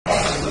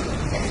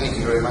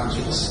you very much.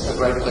 It's a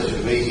great pleasure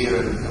to be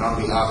here, and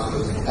on behalf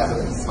of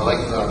Abbott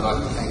Molecular, I'd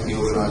like to thank the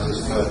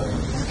organisers for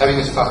having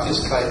us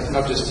participate,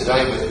 not just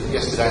today, but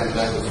yesterday and the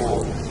day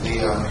before.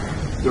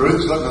 The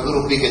room's gotten a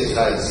little bigger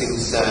today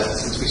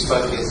since we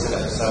spoke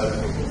yesterday, so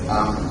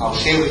I'll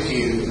share with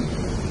you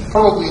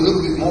probably a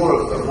little bit more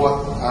of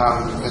what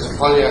Professor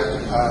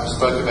Polyak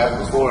spoke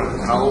about before,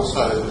 and I'll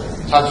also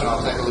touch on,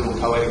 I'll take a little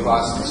poetic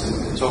license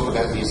and talk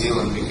about New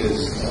Zealand,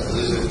 because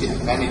Elizabeth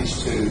didn't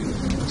manage to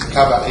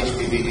cover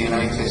HPV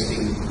DNA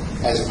testing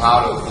as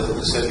part of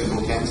the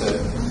cervical cancer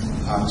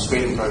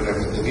screening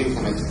program that they've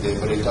implemented there,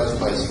 but it does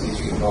play a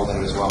significant role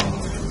there as well.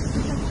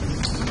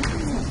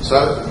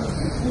 So,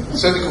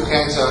 cervical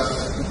cancer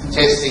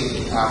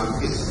testing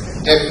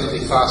is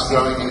definitely fast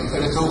growing,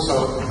 and it's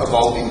also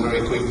evolving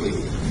very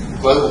quickly.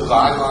 Global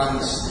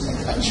guidelines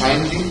are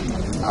changing,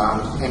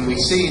 and we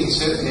see in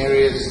certain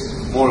areas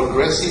more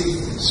aggressive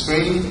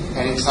screening,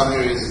 and in some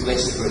areas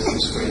less aggressive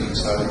screening.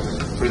 So,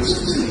 for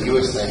instance, in the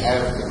US they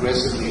have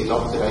aggressively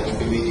adopted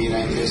HPV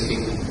DNA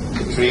testing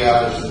to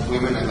triage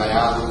women, and they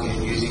are looking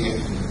at using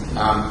it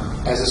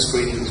as a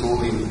screening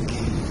tool in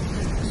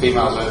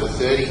females over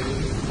 30.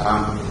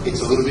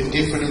 It's a little bit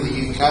different in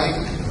the UK,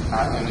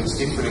 and it's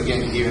different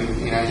again here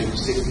in Asia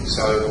Pacific.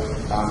 So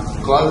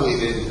globally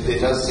there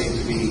does seem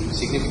to be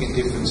significant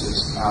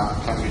differences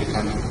country to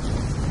country.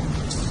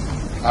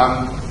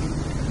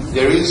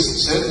 There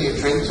is certainly a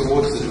trend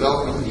towards the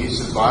development and use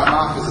of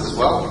biomarkers as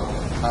well.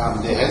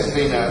 There has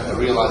been a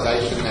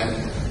realisation that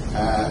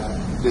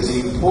there's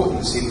an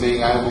importance in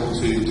being able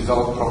to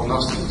develop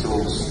prognostic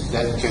tools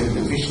that can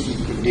efficiently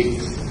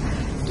predict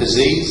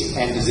disease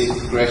and disease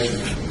progression.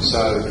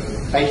 So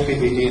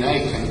HPV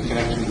DNA can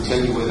actually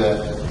tell you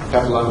whether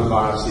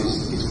papillomavirus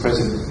is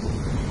present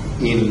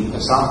in a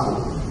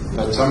sample,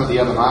 but some of the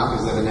other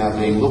markers that are now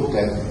being looked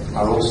at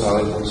are also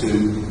able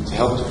to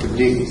help to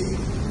predict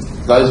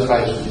those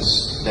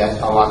patients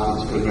that are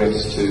likely to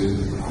progress to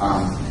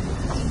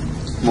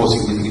more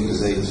significant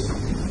disease.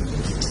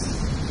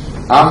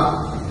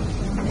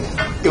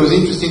 It was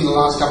interesting the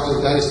last couple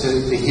of days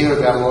to hear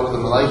about a lot of the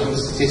Malaysian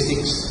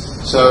statistics.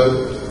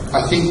 So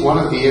I think one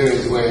of the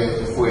areas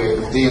where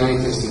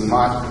DNA testing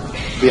might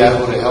be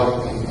able to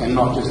help, and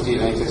not just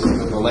DNA testing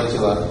but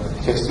molecular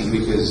testing,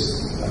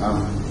 because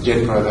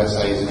GenProbe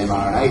assay is an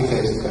mRNA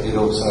test, but it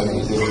also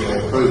is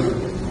FDA approved,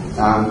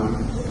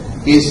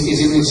 is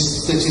in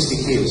this statistic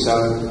here. So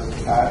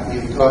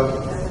you've got,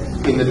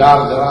 in the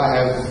data that I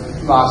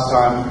have last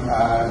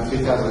time,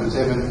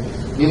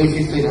 2007, nearly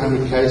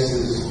 1,500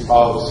 cases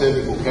of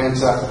cervical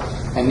cancer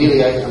and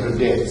nearly 800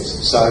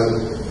 deaths. So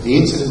the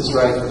incidence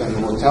rate and the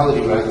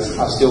mortality rates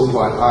are still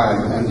quite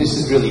high, and this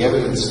is really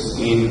evidenced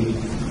in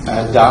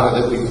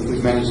data that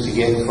we've managed to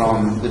get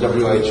from the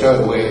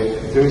WHO, where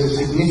there is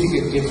a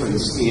significant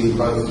difference in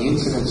both the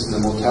incidence and the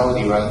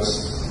mortality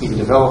rates in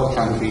developed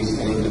countries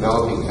and in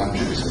developing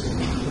countries.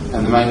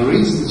 And the main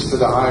reasons for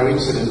the higher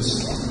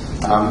incidence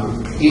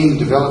in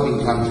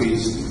developing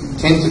countries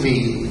tend to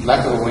be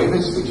lack of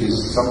awareness, which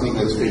is something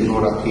that's been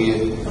brought up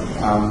here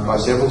by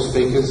several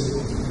speakers,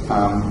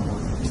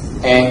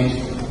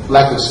 and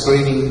lack of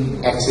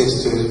screening,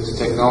 access to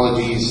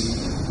technologies,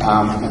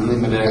 and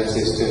limited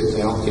access to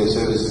healthcare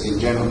services in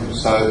general.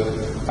 So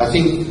I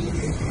think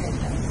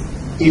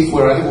if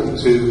we're able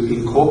to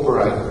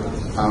incorporate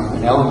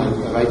an element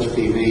of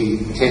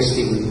HPV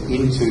testing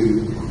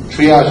into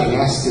triaging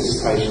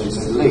ascus patients,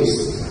 at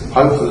least,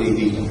 hopefully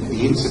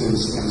the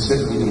incidence and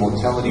certainly the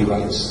mortality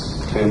rates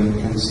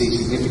can see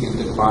significant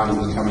decline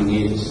in the coming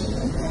years.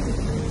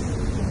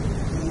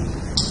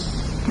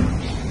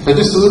 So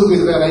just a little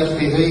bit about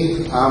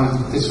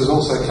HPV. This was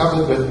also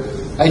covered, but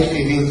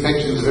HPV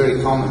infections are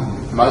very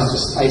common.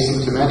 Most are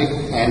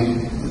asymptomatic,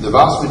 and the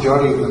vast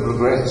majority of them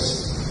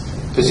regress.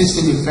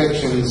 Persistent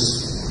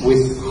infections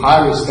with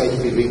high-risk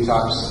HPV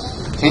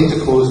types tend to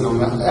cause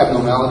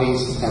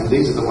abnormalities, and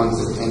these are the ones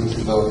that tend to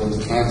develop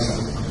into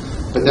cancer.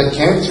 But that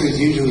cancer is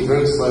usually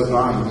very slow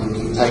growing and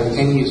can take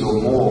 10 years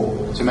or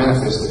more to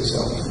manifest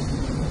itself.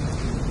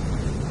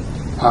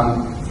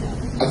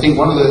 I think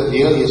one of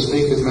the earlier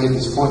speakers made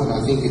this point, and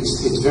I think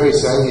it's very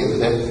salient,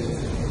 that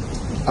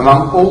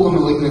among all the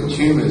malignant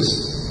tumours,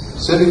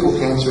 cervical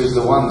cancer is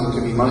the one that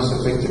can be most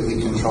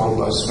effectively controlled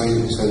by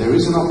screening. So there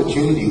is an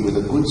opportunity with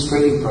a good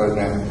screening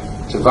program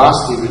to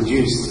vastly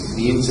reduce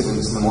the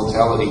incidence and the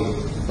mortality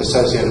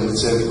associated with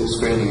cervical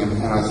screening.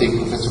 And I think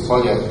Professor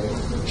Polyak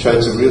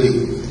showed some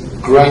really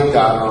great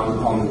data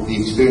on the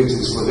experience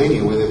in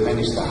Slovenia, where they've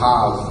managed to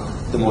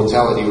halve the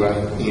mortality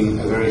rate in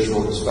a very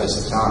short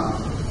space of time.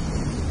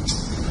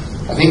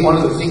 I think one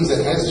of the things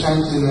that has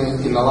changed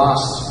in the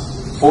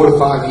last 4 to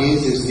 5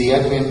 years is the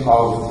advent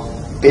of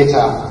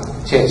better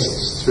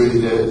tests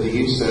through the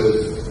use of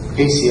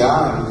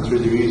PCR and through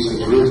the use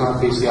of real-time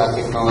PCR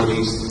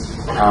technologies.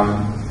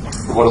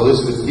 What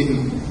Elizabeth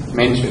didn't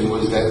mention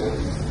was that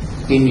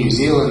in New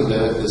Zealand,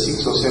 the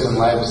 6 or 7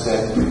 labs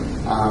that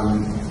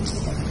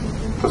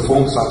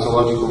perform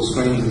cytological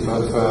screening for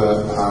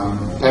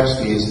pap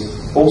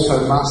smears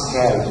also must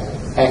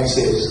have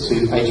access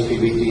to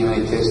HPV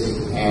DNA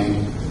testing,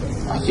 and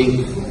I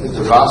think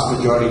the vast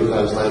majority of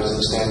those labs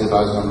are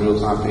standardised on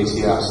real-time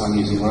PCR, some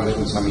using Roche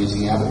and some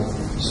using Apple.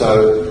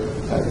 So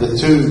the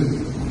two,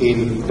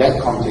 in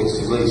that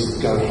context at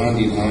least, go hand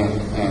in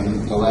hand,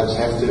 and the labs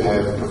have to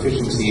have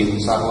proficiency in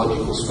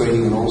cytological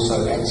screening and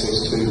also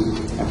access to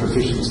and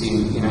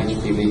proficiency in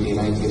HPV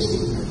DNA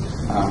testing.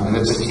 And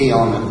that's a key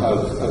element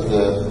of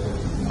the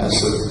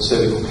sort of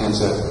cervical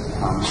cancer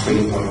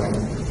screening program.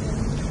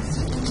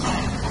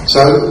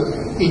 So,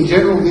 in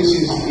general, this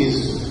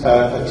is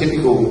a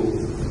typical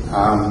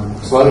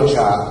flow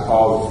chart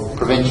of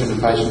prevention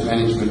and patient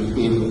management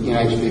in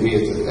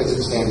HPV as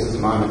it stands at the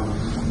moment.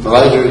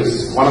 Malaysia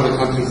is one of the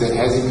countries that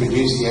has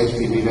introduced the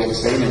HPV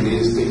vaccine, and it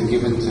is being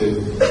given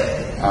to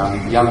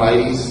young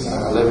ladies,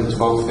 11,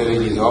 12,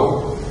 13 years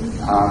old.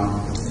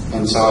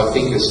 And so I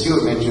think, as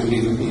Stuart mentioned,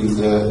 in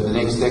the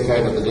next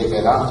decade or the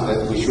decade after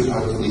that, we should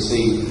hopefully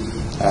see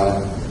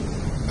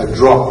a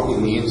drop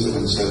in the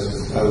incidence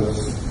of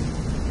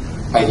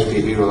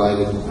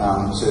HPV-related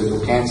cervical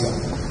cancer.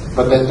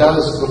 But that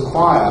does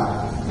require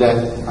that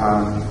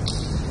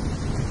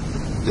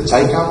the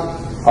take-up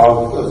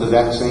of the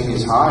vaccine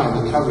is high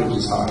and the coverage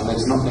is high, and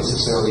that's not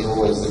necessarily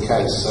always the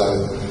case.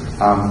 So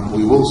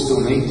we will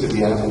still need to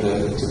be able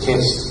to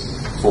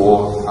test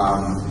for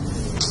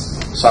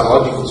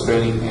cytological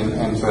screening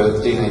and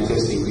for DNA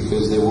testing,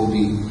 because there will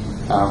be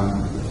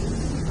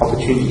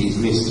opportunities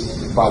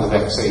missed by the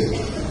vaccine.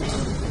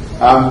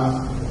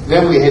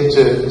 Then we head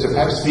to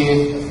Pap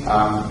smear.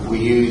 We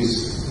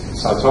use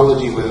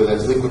cytology, whether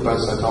that's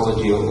liquid-based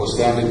cytology or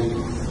standard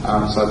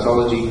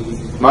cytology.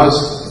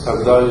 Most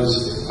of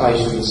those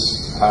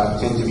patients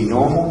tend to be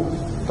normal,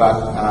 but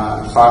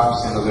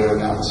 5% or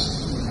thereabouts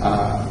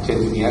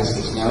tend to be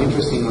aspects. Now,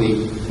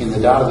 interestingly, in the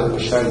data that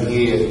was shown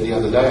here the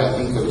other day, I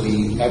think of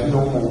the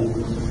abnormal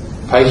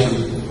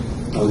patient,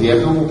 or the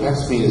abnormal Pap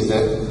smears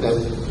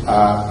that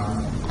are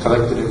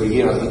collected every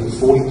year, I think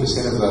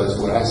 40% of those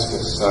were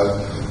ascus. So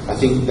I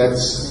think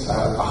that's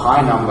a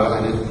high number,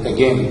 and it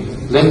again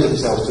lends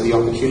itself to the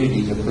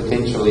opportunity to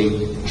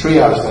potentially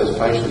triage those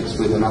patients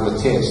with another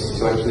test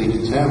to actually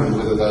determine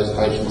whether those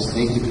patients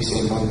need to be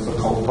sent on for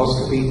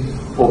colposcopy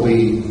or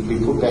be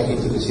put back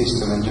into the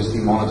system and just be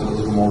monitored a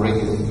little more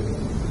regularly.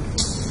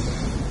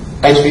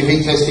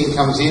 HPV testing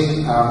comes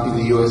in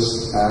the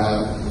US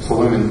for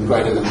women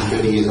greater than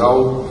 30 years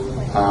old.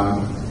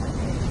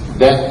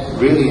 That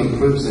really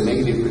improves the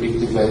negative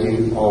predictive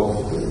value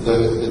of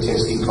the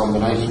testing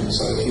combination.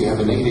 So if you have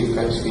a negative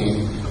Pap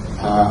smear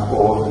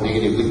or a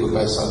negative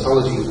liquid-based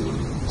cytology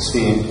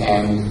smear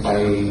and a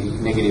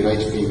negative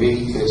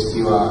HPV test,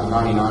 you are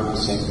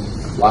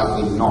 99%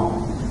 likely not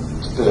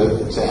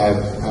to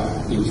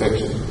have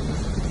infection.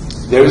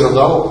 There is a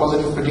lower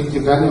positive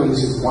predictive value, and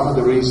this is one of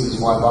the reasons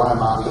why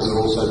biomarkers are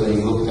also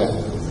being looked at.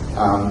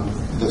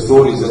 The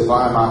thought is that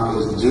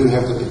biomarkers do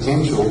have the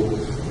potential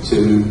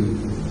to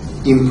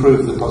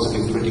improve the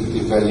positive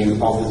predictive value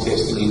of the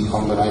testing in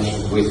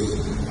combination with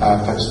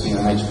Pap smear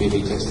and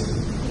HPV testing.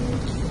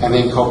 And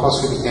then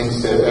colposcopy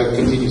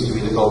continues to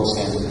be the gold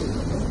standard.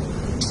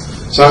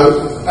 So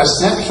a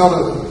snapshot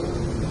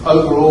of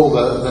overall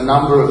the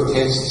number of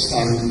tests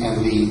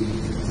and the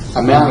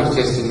amount of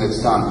testing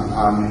that's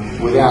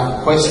done.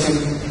 Without question,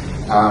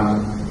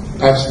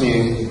 Pap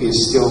smear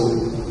is still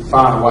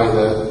far and away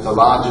the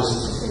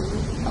largest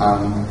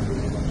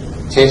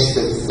test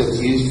that's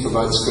used for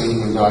both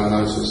screening and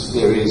diagnosis.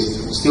 There is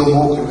still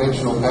more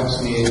conventional Pap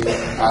smear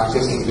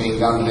testing being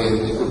done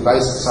than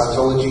liquid-based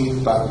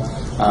cytology, but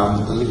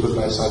the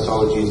liquid-based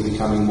cytology is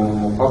becoming more and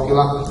more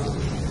popular.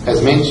 As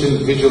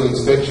mentioned, visual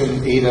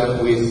inspection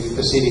either with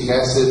acetic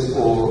acid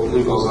or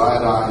Lugol's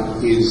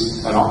iodine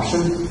is an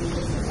option.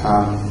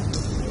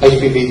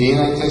 HPV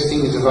DNA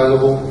testing is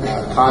available.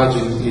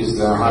 QIAGEN is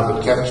the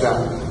hybrid capture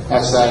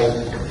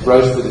assay.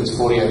 Roche with its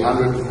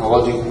 4800,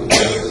 Hologic with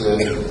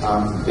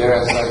their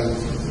assay,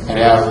 and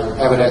our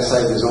Abbott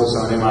assay. There's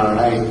also an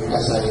mRNA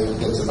assay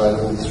that's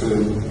available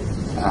through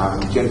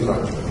Genpro.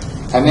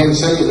 And then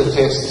cellular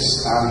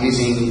tests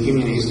using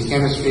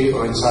immunohistochemistry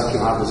or in situ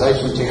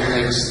hybridization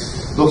techniques,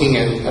 looking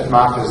at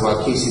markers like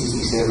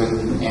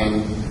E67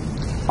 and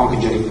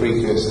oncogenic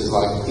precursors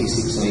like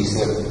E6 and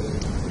E7.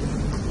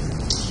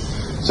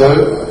 So,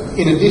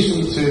 in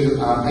addition to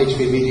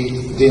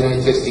HPV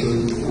DNA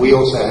testing, we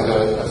also have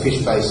a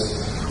fish-based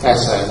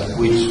assay,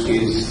 which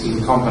is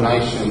in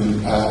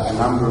combination a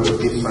number of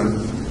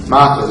different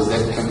markers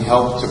that can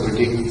help to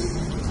predict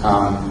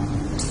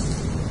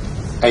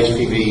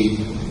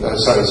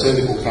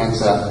cervical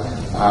cancer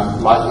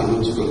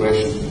likelihood to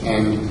progression.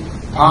 And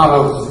part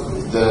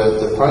of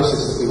the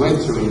process that we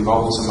went through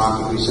involved some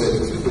market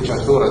research, which I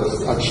thought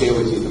I'd share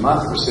with you. The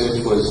market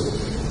research was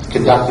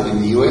conducted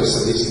in the US, so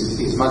this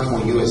is much more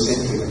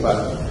US-centric, but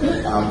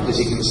as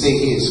you can see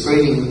here,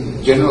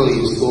 screening generally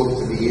is thought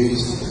to be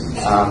used.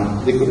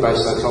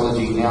 Liquid-based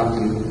cytology now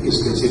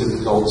is considered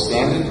the gold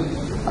standard,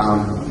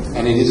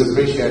 and it is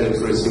appreciated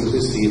for its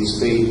simplicity, its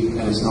speed,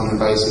 and its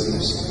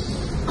non-invasiveness.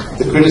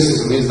 The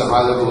criticism is the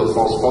high level of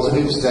false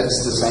positives.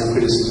 That's the same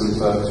criticism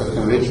for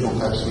conventional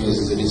pap smears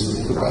as it is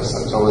for liquid-based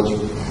cytology.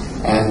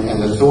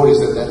 And the thought is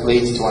that that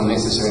leads to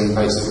unnecessary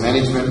invasive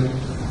management,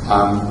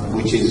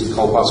 which is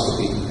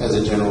colposcopy as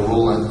a general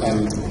rule,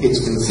 and it's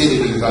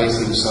considered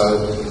invasive,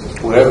 so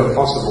wherever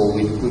possible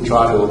we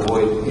try to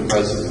avoid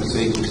invasive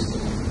procedures.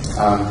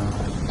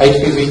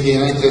 HPV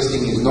DNA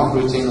testing is not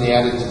routinely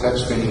added to pap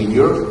screening in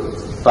Europe,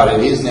 but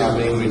it is now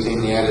being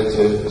routinely added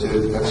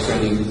to pap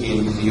screening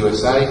in the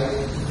USA.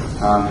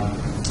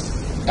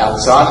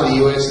 Outside of the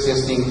US,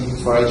 testing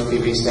for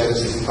HPV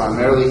status is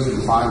primarily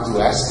confined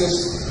to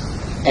ASCUS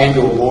and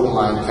or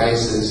borderline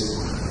cases,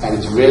 and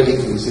it's rarely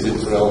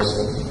considered for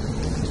ELSA.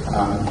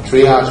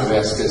 Triage of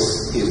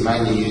ASCUS is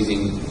mainly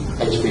using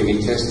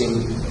HPV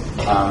testing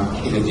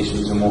in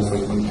addition to more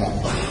frequent pap.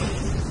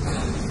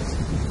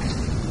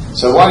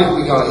 So why did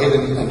we go ahead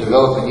and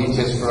develop a new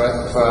test for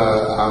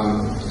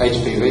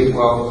HPV?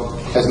 Well,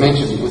 as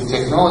mentioned, with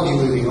technology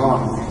moving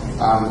on,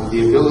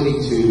 the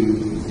ability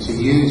to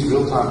use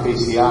real-time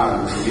PCR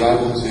and to be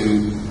able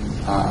to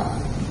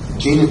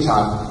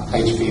genotype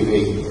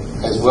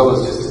HPV as well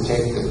as just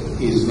detect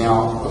it is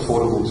now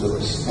affordable to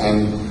us.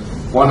 And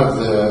one of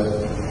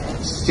the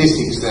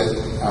statistics that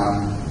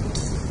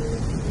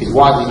is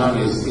widely known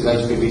is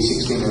HPV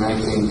 16 and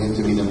 18 tend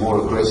to be the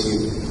more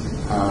aggressive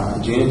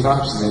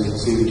genotypes, and they're the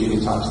two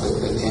genotypes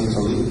that tend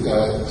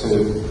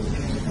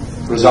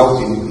to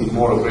result in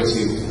more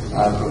aggressive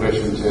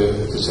progression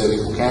to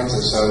cervical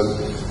cancer. So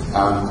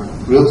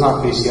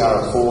real-time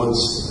PCR affords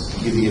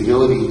you the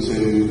ability to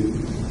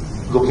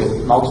look at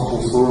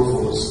multiple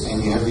fluorophores,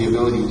 and you have the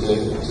ability to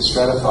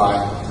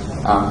stratify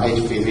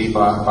HPV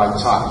by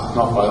type,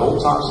 not by all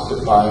types,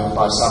 but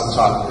by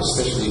subtype,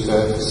 especially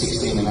for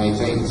 16 and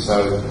 18.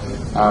 So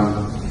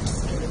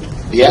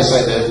the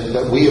assay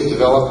that we have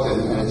developed,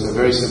 and it's a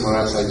very similar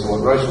assay to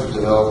what Roche has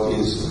developed,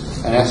 is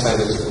an assay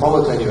that's a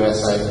qualitative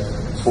assay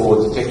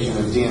for detection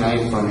of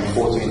DNA from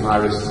 14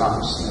 high-risk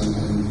types.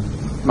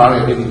 And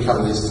Mario didn't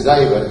cover this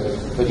today,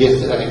 but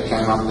yesterday it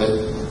came up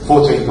that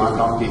 14 might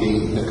not be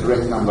the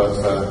correct number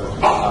for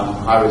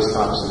high-risk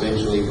types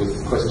eventually,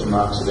 with question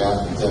marks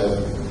about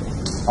the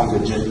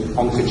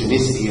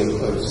oncogenicity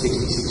of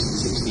 66 and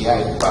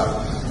 68. But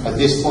at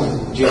this point,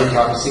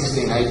 genotype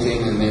 16,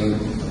 18, and then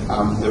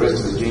the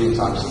rest of the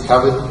genotypes are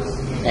covered,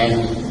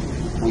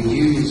 and we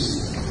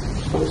use,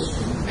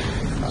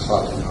 my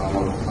slides are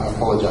wrong, I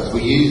apologise,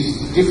 we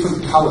use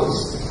different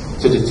colours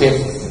to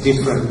detect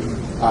different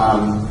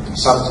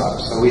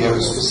subtypes. So we have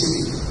a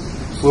specific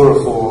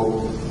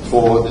fluorophore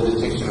for the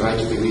detection of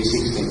HPV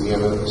 16, we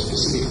have a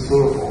specific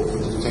fluorophore for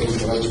the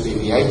detection of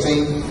HPV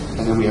 18,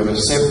 and then we have a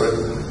separate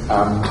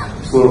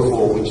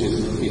fluorophore which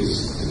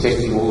is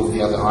detecting all of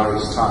the other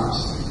high-risk types.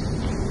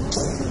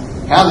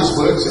 How this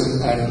works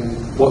and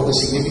what the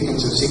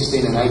significance of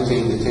 16 and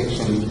 18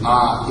 detection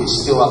are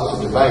is still up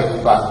for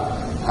debate, but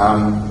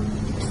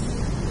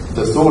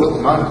the thought at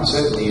the moment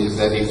certainly is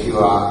that if you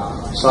are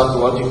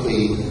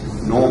psychologically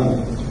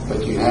normal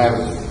but you have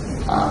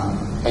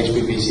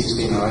HPV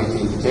 16 or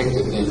 18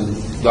 detected, then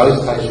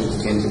those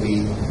patients tend to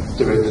be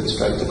directed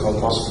straight to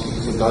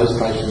colposcopy. For those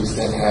patients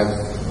that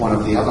have one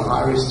of the other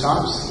high-risk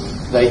types,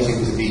 they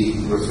tend to be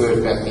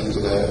referred back into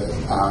the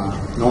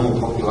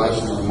normal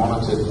population and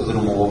monitored a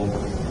little more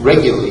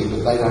regularly,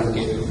 but they don't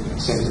get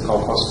sent to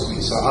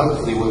colposcopy. So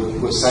hopefully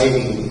we're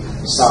saving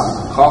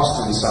some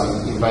cost and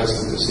some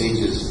invasive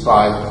procedures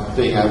by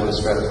being able to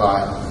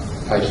stratify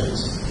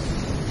patients.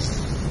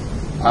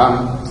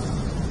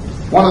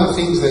 One of the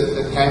things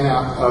that came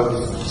out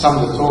of some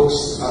of the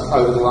talks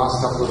over the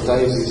last couple of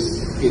days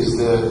is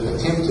the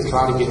attempt to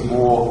try to get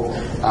more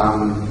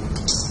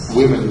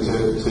women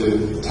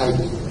to take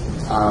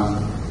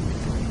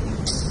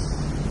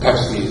pap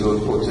smears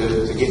or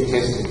to get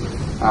tested.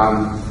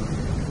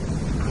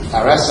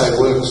 Our assay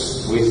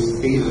works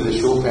with either the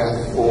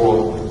SurePath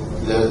or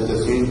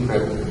the Thin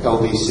Prep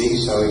LBC,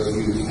 so if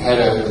you've had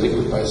a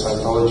liquid-based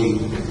cytology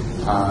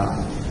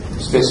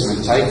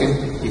specimen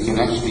taken, you can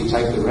actually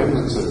take the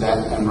remnants of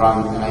that and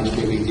run an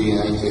HPV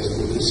DNA test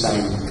with the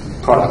same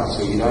product,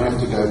 so you don't have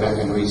to go back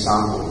and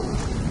resample.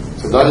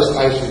 For those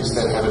patients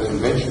that have a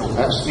conventional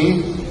pap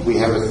smear, we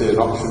have a third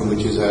option,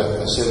 which is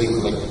a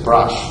Cervical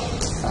brush,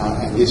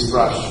 and this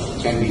brush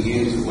can be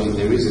used when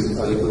there isn't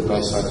a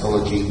liquid-based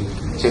cytology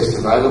test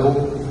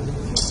available.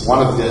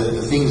 One of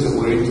the things that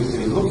we're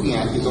interested in looking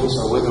at is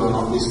also whether or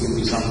not this can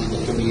be something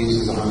that can be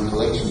used as a home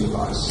collection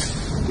device,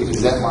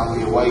 because that might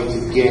be a way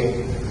to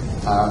get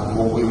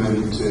more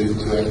women to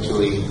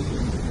actually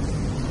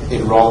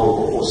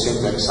enrol or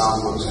send back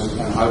samples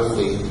and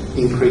hopefully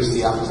increase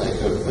the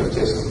uptake of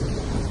testing.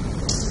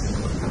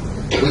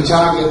 We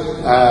target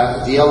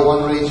the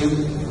L1 region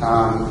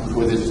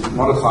with a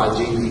modified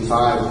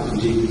GP5 and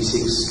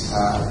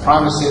GP6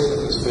 primer set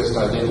that was first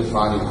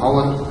identified in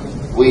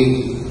Holland.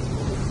 We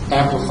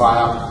amplify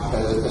up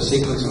a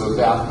sequence of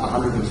about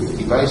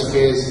 150 base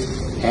pairs,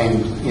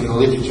 and in the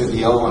literature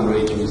the L1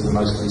 region is the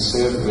most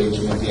conserved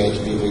region of the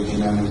HPV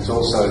genome, and it's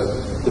also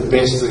the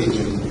best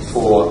region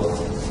for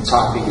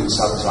typing and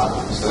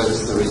subtyping, so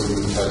that's the reason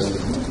we've chosen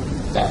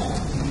it. that.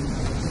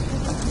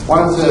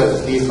 One of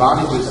the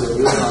advantages that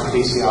real-time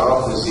PCR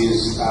offers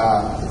is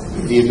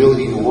the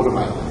ability to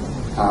automate.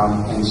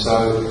 And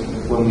so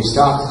when we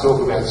start to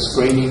talk about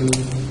screening,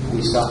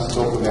 we start to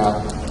talk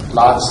about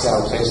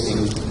large-scale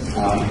testing,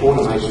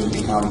 automation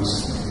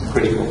becomes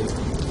critical.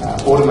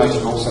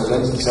 Automation also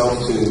lends itself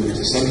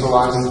to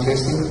centralising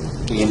testing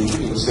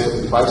in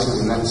certain places,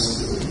 and that's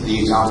the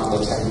example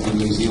that's happening in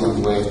New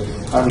Zealand, where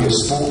only a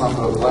small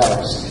number of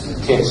labs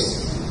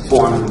test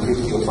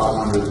 450 or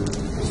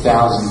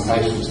 500,000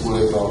 patients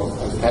worth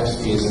of pap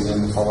smears and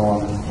then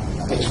follow on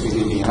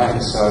HPV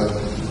DNA. So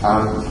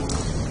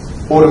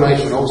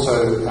automation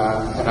also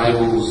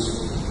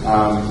enables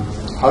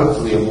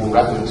hopefully a more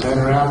rapid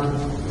turnaround,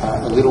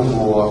 a little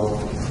more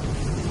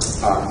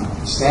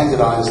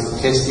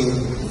standardised testing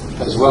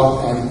as well,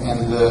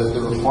 and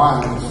the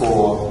requirement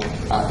for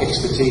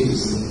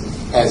expertise isn't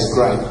as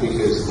great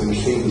because the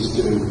machines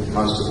do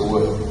most of the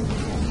work.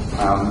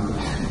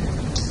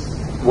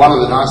 One of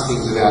the nice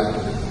things about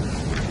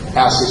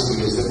our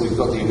system is that we've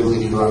got the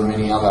ability to run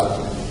many other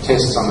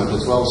tests on it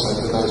as well, so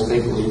for those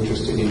people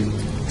interested in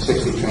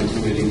sexually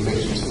transmitted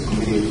infections, for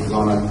chlamydia, for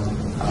gono,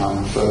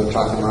 for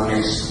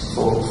trichomonas,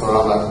 for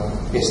other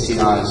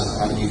STIs,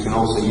 you can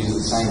also use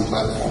the same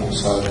platform,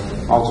 so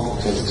multiple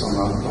tests on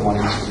the one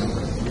instrument.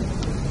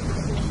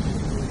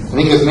 I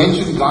think as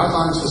mentioned,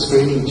 guidelines for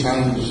screening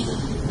change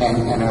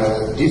and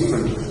are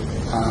different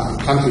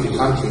country to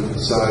country.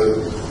 So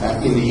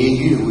in the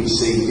EU we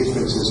see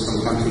differences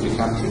from country to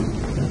country.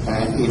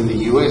 In the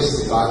US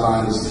the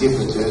guidelines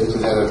differ to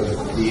that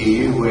of the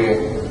EU,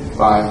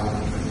 whereby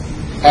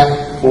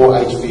PAP or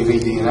HPV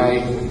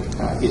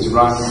DNA is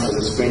run as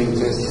a screening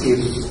test if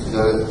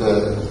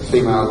the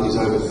female is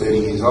over 30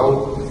 years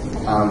old.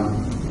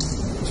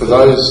 For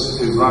those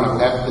who run a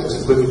PAP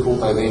that's equivocal,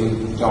 they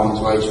then go on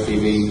to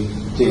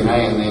HPV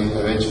DNA and then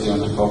eventually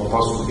onto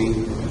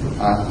colposcopy.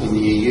 In the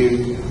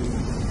EU,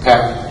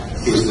 PAP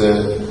is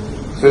the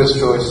first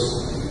choice.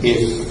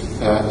 If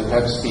the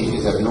PAP smear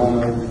is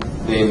abnormal,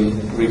 then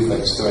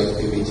reflex to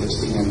HPV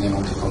testing and then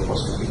onto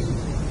colposcopy.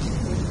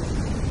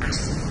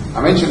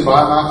 I mentioned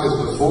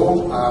biomarkers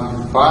before.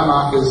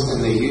 Biomarkers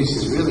and their use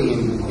is really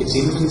in its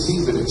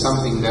infancy, but it's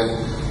something that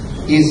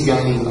is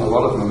gaining a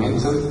lot of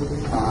momentum.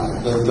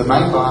 The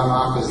main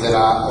biomarkers that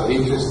are of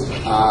interest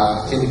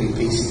tend to be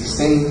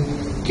P16,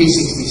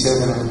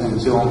 P67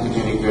 and two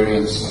oncogenic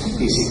variants,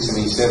 E6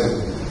 and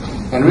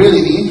E7. And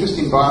really the interest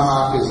in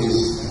biomarkers is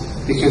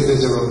because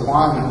there's a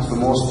requirement for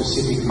more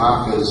specific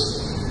markers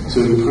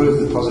to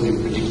improve the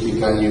positive predictive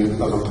value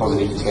of a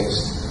positive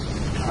test.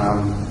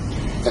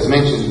 As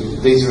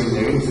mentioned, these are in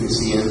their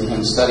infancy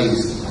and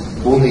studies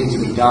will need to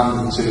be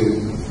done to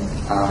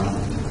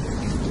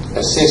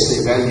assess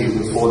their value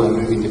before they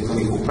move into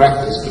clinical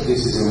practice, but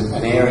this is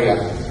an area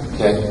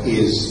that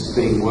is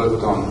being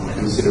worked on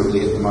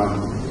considerably at the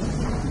moment.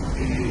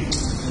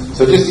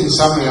 So just in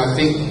summary, I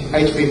think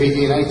HPV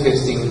DNA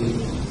testing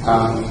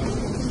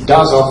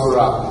does offer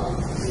up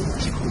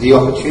the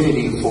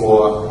opportunity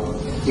for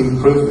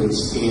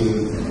improvements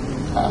in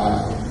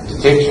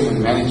detection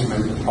and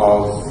management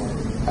of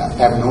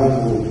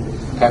abnormal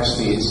pap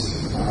smears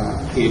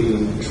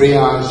in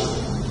triage,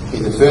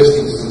 in the first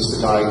instance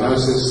the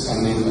diagnosis,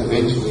 and then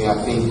eventually I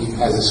think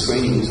as a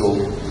screening tool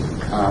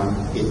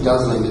it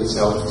does lend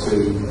itself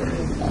to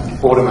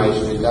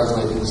automation, it does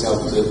lend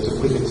itself to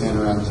quicker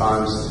turnaround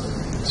times,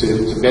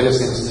 to better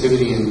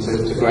sensitivity and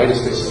to greater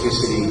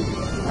specificity,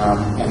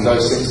 and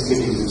those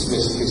sensitivities and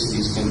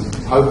specificities can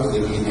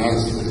hopefully be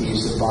enhanced with the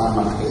use of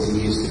biomarkers in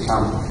years to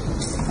come.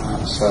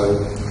 So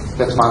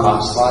that's my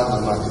last slide,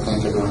 and I'd like to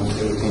thank everyone for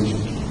their attention.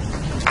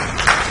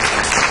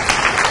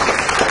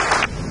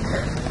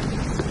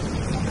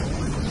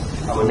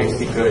 Our next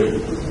speaker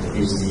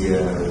is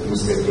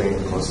Mr. Glenn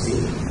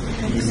Costin.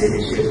 He is the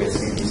Asia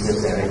Pacific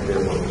Business Director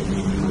for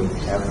EU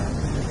Health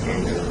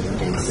and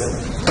Cancer.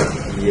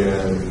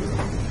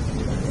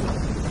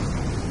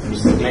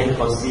 Mr. Glenn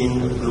Costin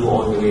flew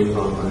all the way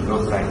from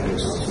North Ryde,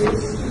 South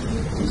Wales.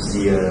 He's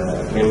the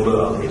member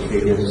of the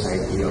Australian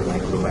Society of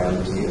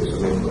Microbiology and also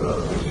member of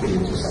the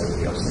Australian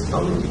Society of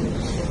Cytology.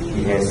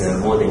 He has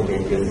more than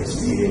 10 years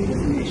experience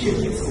in Asia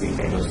Pacific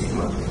diagnostic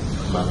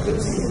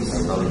markets in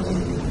cytology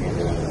and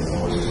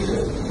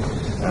molecular.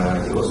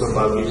 He also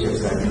published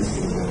studies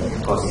in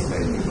cost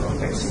effective of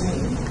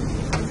vaccine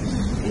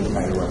in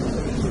Taiwan.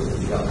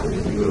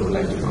 We would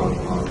like to call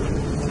on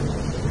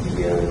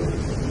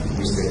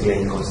Mr.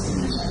 Glenn Costin.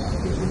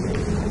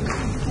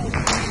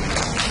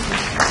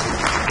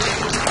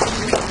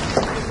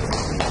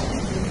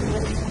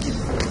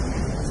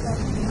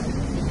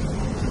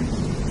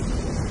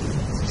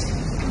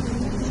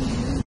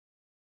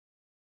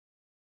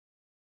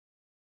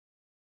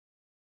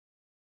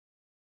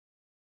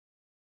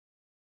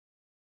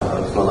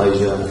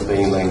 Malaysia,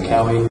 being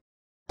Langkawi.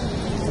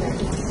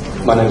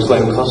 My name is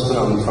Glenn Costin.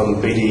 I'm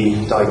from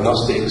BD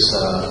Diagnostics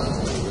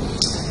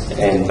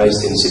and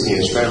based in Sydney,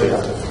 Australia.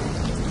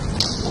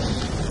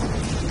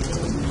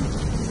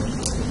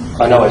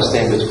 I know I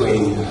stand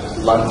between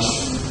lunch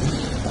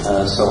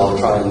so I'll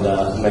try and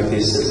make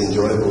this as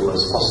enjoyable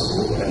as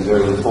possible and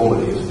very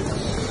informative.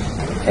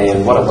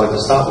 And what I'd like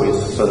to start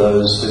with, for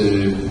those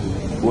who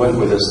weren't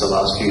with us the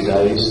last few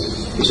days,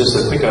 is just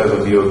a quick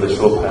overview of the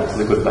SurePath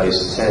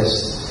liquid-based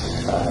test.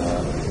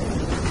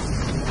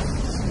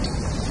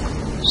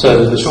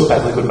 So the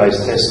SurePath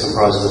liquid-based test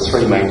comprises of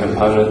three main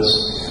components.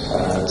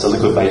 It's a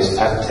liquid-based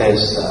Pap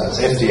test. It's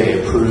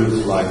FDA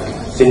approved, like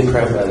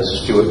ThinPrep, as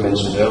Stuart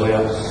mentioned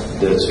earlier.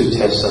 The two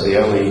tests are the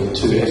only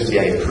two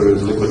FDA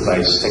approved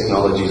liquid-based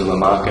technologies on the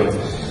market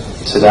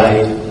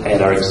today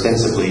and are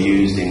extensively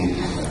used in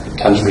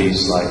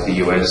countries like the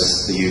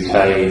US, the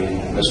UK,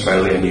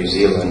 Australia, New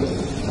Zealand,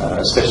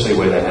 especially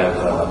where they have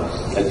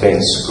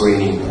advanced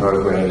screening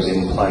programs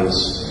in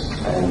place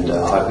and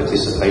high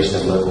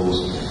participation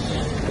levels.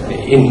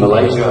 In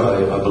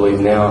Malaysia, I believe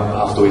now,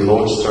 after we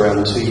launched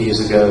around 2 years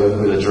ago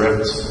with a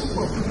direct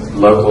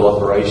local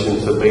operation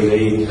for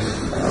BD,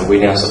 we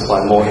now supply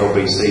more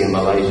LBC in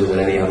Malaysia than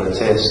any other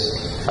test.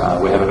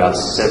 We have about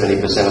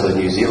 70% of the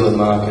New Zealand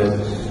market,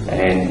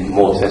 and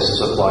more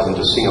tests are supplied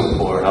into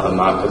Singapore and other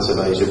markets of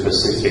Asia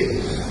Pacific.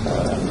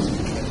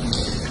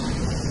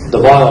 The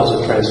vials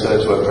are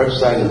transferred to a prep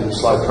stain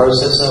slide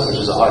processor, which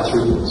is a high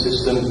throughput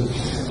system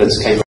that's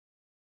capable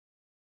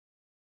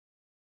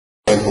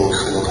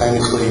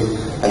simultaneously,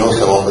 and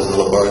also offers the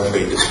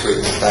laboratory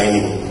discrete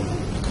staining,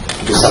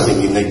 which is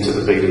something unique to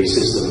the BD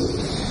system.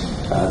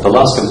 The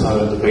last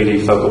component, the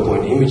BD focal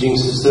point imaging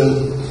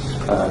system,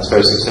 it's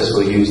very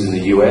successfully used in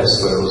the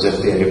US, where it was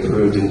FDA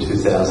approved in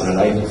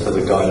 2008 for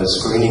the guided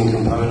screening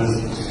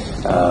component.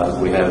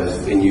 We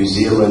have in New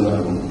Zealand,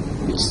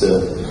 it's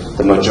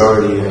the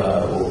majority,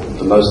 or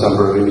the most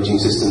number of imaging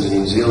systems in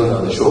New Zealand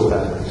are the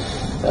SurePath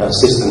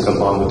system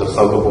combined with the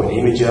focal point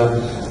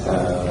imager.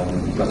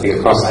 I think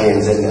across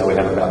ANZ now we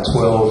have about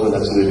 12, and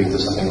that's moving to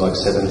something like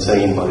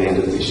 17 by the end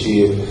of this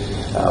year.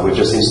 We've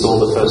just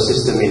installed the first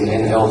system in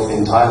N-Health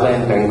in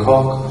Thailand,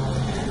 Bangkok,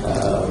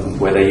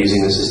 where they're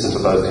using the system for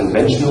both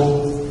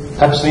conventional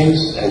Pap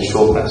smears and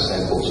SurePath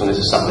samples, and this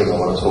is something I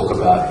want to talk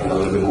about in a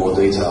little bit more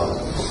detail.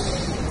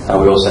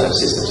 We also have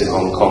systems in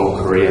Hong Kong,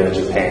 Korea,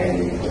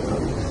 Japan.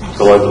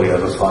 Globally,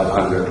 over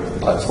 500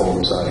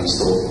 platforms are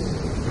installed.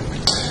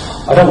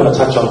 I don't want to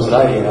touch on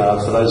today,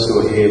 for those who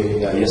were here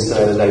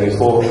yesterday and the day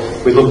before,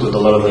 we looked at a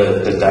lot of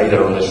the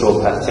data on the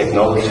SurePath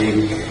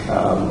technology.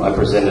 I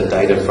presented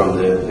data from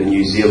the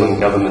New Zealand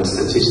government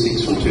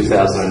statistics from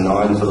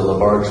 2009 for the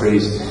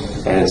laboratories,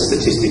 and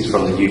statistics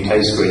from the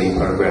UK screening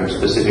program,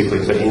 specifically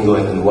for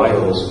England and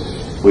Wales,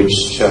 which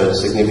showed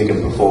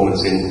significant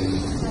performance in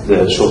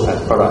the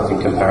SurePath product in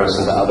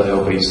comparison to other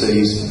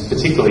LBCs,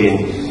 particularly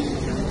in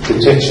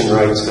detection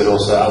rates, but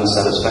also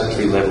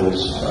unsatisfactory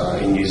levels.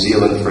 In New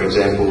Zealand, for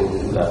example,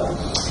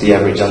 the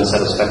average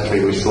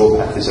unsatisfactory with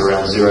SurePath is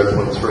around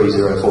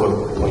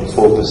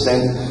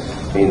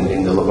 0.4%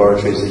 in the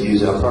laboratories that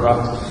use our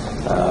product.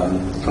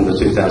 From the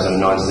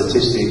 2009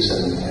 statistics,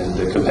 and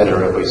the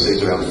competitor LBC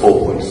is around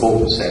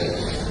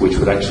 4.4%, which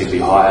would actually be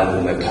higher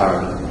than the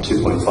current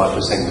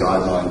 2.5%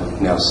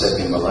 guideline now set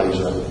in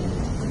Malaysia.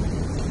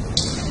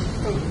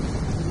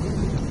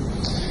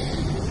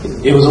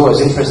 It was always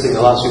interesting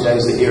the last few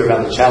days to hear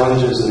about the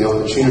challenges and the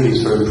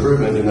opportunities for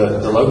improvement in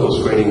the local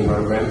screening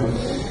program.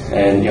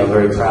 And I'm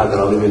very proud that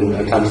I live in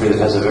a country that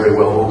has a very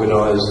well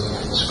organised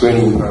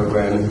screening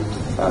program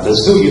that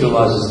still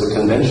utilises the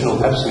conventional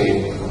Pap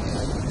smear.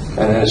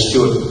 And as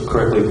Stuart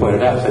correctly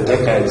pointed out, for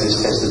decades this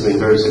test has been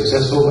very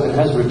successful and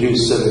has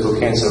reduced cervical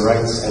cancer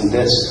rates and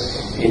deaths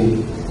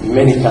in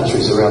many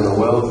countries around the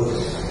world.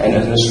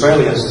 And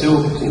Australia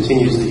still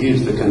continues to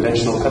use the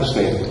conventional Pap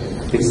smear.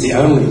 It's the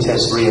only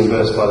test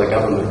reimbursed by the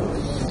government.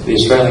 The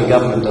Australian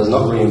government does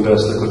not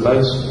reimburse liquid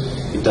base.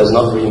 It does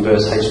not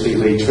reimburse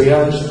HPV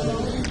triage.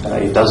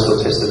 It does for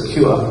test of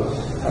cure.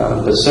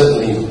 But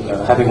certainly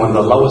having one of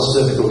the lowest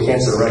cervical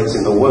cancer rates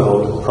in the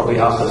world, probably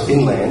after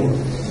Finland,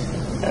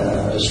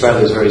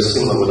 Australia is very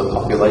similar with a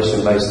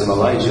population based in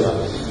Malaysia.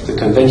 The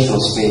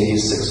conventional smear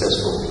is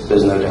successful.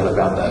 There's no doubt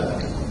about that.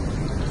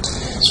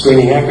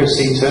 Screening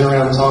accuracy,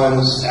 turnaround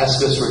times,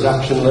 asbestos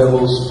reduction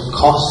levels,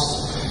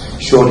 cost,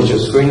 shortage of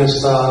screener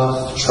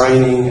staff,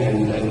 training,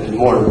 and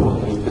more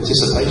importantly,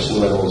 participation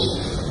levels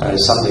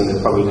is something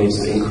that probably needs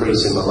to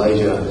increase in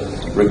Malaysia,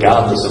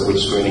 regardless of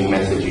which screening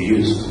method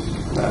you use.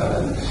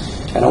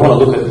 And I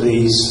want to look at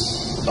these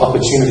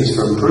opportunities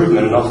for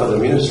improvement and offer the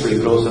ministry,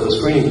 but also the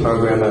screening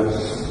program, a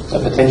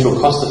potential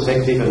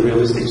cost-effective and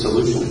realistic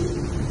solution.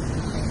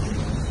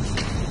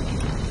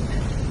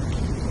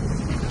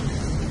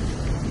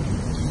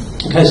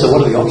 Okay, so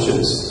what are the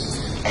options?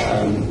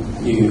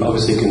 You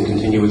obviously can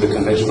continue with the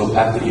conventional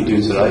Pap that you do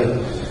today.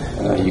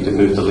 You can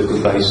move to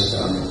liquid-based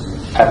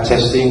Pap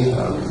testing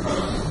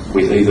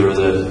with either of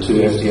the two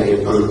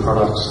FDA-approved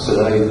products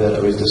today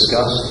that we've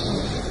discussed.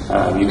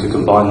 You could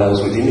combine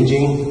those with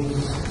imaging.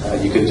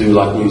 You could do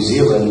like New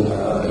Zealand,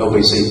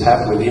 LBC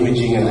Pap with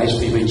imaging and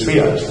HPV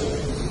triage.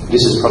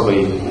 This is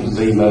probably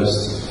the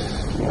most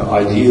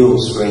ideal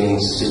screening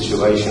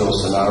situation or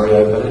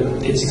scenario, but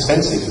it's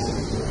expensive.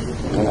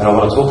 And I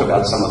want to talk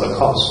about some of the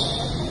costs.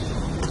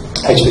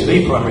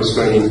 HPV primary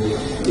screening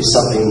is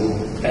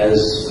something, as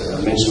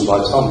mentioned by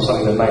Tom,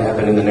 something that may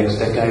happen in the next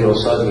decade or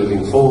so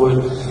moving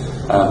forward,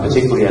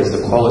 particularly as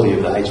the quality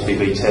of the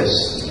HPV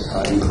tests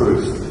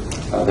improve.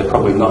 They're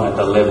probably not at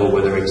the level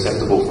where they're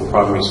acceptable for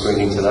primary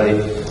screening today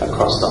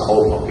across the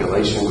whole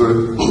population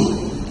group.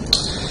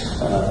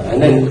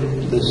 And then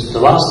the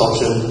last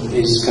option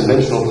is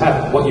conventional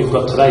PAP, what you've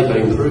got today, but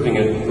improving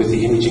it with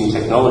the imaging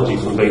technology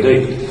from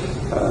BD.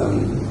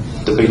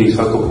 The BD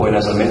focal point,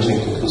 as I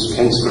mentioned,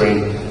 can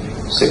screen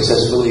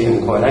successfully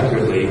and quite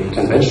accurately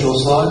conventional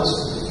slides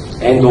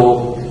and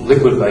or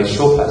liquid-based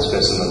short PAT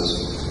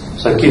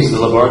specimens. So it gives the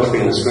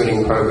laboratory and the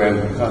screening program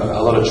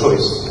a lot of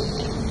choice.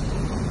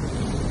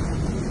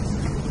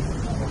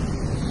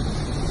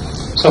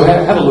 So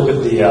have a look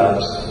at the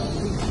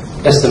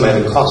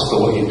estimated cost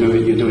for what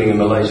you're doing in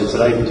Malaysia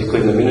today,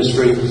 particularly in the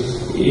ministry.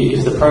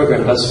 If the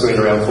program does screen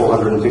around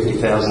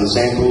 450,000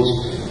 samples,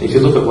 if you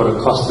look at what it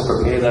costs to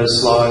prepare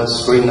those slides,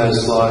 screen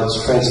those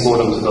slides, transport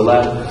them to the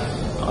lab,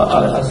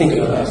 I think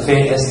a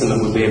fair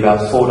estimate would be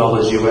about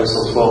 $4 US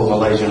or 12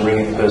 Malaysian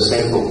ringgit per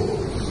sample.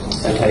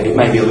 Okay, it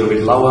may be a little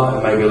bit lower,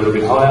 it may be a little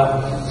bit higher,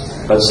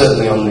 but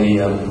certainly on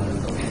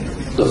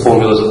the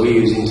formulas that we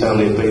use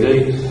internally at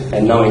BD,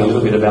 and knowing a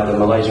little bit about the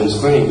Malaysian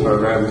screening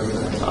program,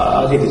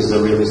 I think this is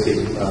a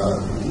realistic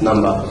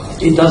number.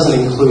 It doesn't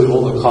include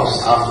all the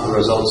costs after the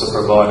results are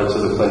provided to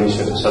the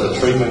clinician. So the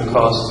treatment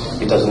costs,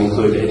 it doesn't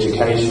include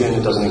education,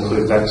 it doesn't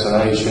include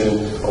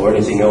vaccination or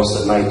anything else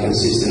that may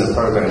consist in the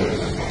program.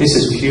 This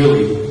is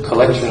purely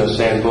collection of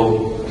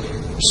sample,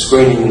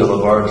 screening in the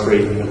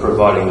laboratory and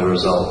providing the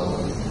result.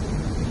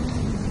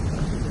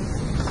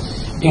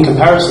 In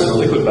comparison, the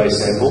liquid-based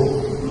sample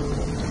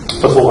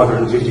for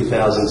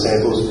 450,000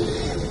 samples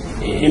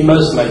in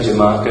most major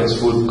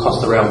markets would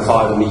cost around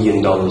 $5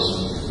 million.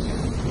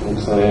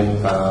 Okay,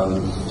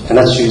 and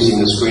that's using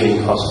the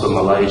screening cost for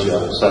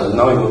Malaysia. So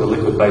knowing what the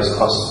liquid-based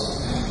costs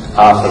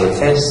are for the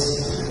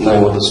test,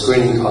 knowing what the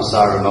screening costs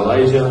are in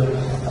Malaysia,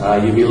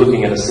 you'd be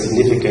looking at a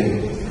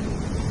significant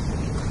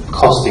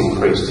cost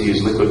increase to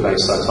use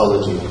liquid-based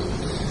cytology.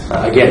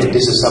 Again,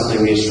 this is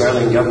something the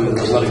Australian government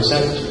does not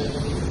accept.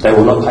 They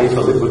will not pay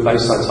for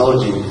liquid-based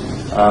cytology.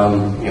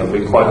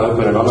 We're quite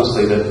open and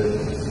honestly that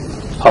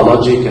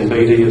Hologic and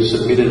BD have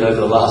submitted over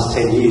the last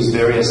 10 years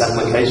various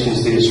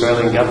applications to the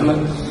Australian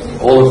government.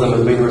 All of them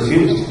have been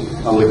refused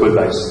on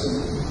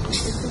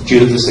liquid-based due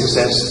to the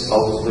success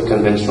of the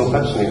conventional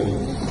pap smear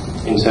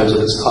in terms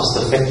of its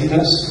cost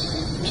effectiveness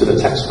to the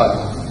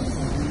taxpayer.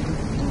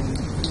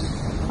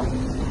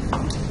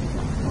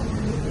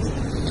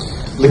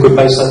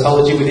 Liquid-based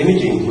cytology with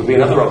imaging would be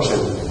another option.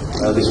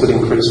 This would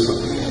increase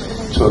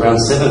to around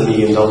 $7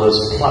 million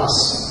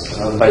plus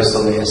based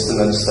on the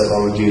estimates that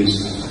I would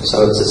use.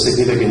 So it's a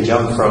significant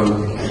jump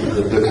from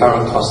the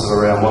current cost of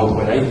around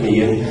 1.8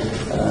 million,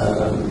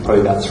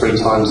 probably about 3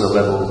 times the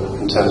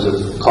level in terms of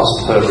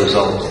cost per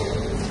result.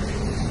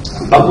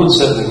 But would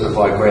certainly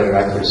provide greater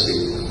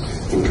accuracy,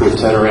 improved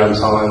turnaround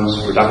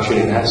times, reduction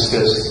in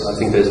ASCIS. I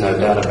think there's no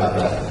doubt about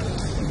that.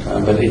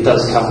 But it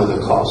does come with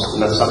a cost,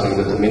 and that's something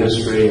that the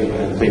ministry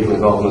and people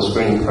involved in the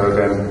screening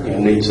program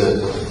need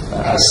to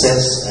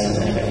assess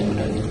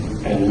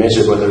and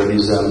measure whether it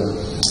is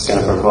going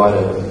to provide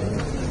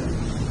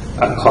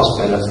a cost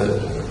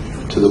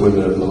benefit to the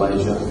women of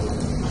Malaysia.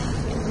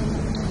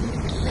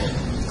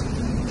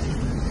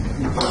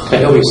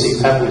 Okay,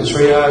 LVC PAP with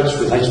triage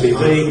with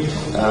HPV,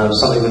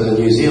 something that the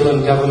New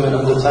Zealand government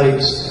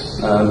undertakes.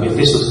 If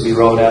this was to be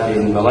rolled out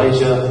in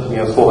Malaysia,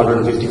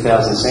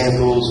 450,000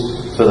 samples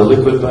for the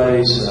liquid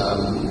base,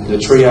 the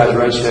triage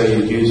ratio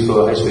you'd use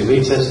for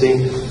HPV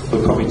testing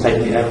would probably take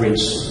the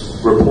average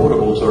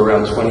reportable to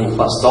around $20+.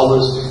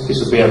 This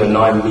would be over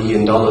 $9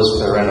 million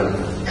per annum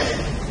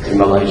in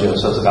Malaysia,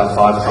 so it's about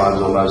 5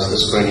 times almost the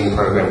screening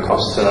program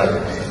costs today.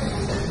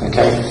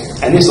 Okay,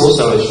 and this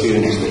also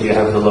assumes that you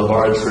have the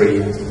laboratory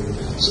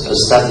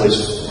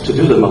established to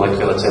do the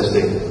molecular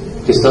testing.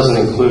 This doesn't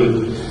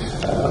include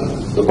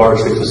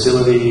laboratory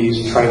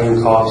facilities,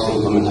 training costs,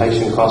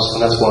 implementation costs,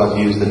 and that's why I've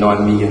used the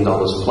 $9 million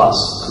plus,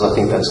 because I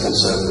think that's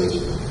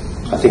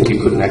conservative. I think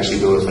you couldn't actually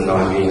do it for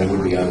 $9 million, it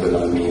would be over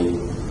 $9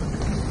 million.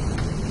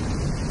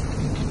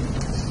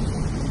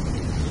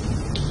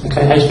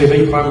 Okay,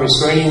 HPV primary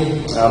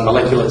screening,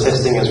 molecular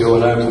testing, as you all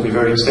know, can be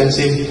very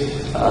expensive.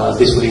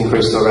 This would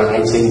increase to around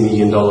 $18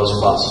 million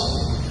plus.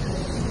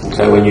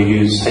 Okay, when you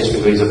use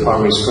HPV as a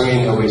primary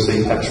screen,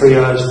 LVC PAP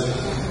triage,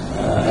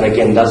 and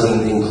again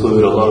doesn't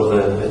include a lot of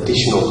the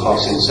additional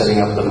costs in setting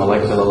up the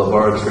molecular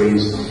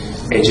laboratories,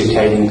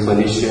 educating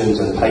clinicians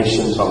and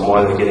patients on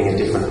why they're getting a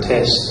different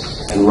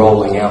test, and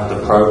rolling out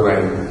the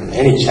program.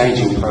 Any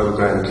changing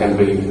program can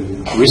be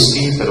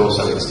risky but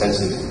also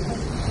expensive.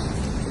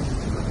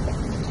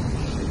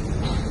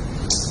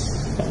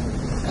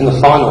 And the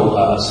final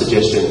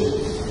suggestion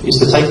is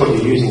to take what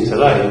you're using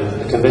today,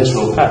 the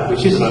conventional PAP,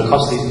 which isn't a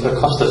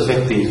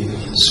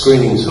cost-effective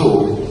screening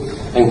tool,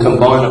 and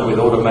combine it with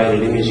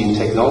automated imaging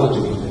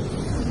technology.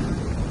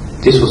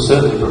 This will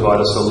certainly provide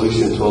a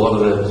solution to a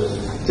lot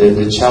of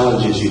the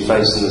challenges you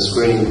face in the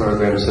screening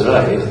program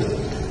today,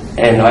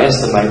 And I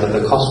estimate that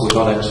the cost would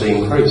not actually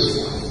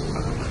increase.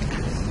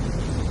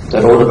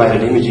 That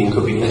automated imaging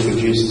could be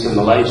introduced to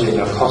Malaysia in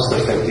a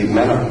cost-effective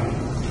manner.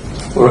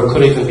 Or it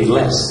could even be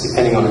less,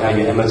 depending on how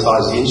you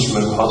amortise the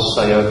instrument cost,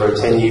 say over a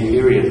 10-year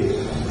period.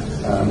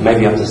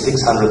 Maybe up to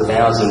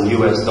 $600,000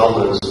 US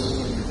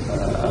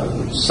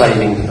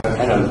saving per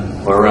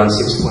annum, or around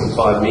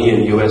 6.5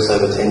 million US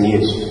over 10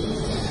 years.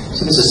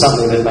 So this is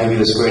something that maybe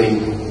the screening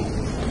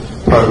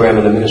program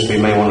and the ministry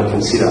may want to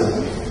consider.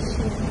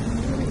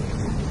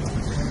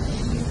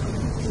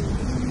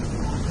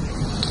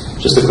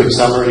 Just a quick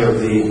summary of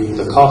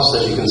the costs,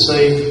 as you can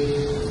see,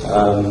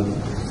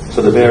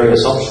 for the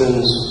various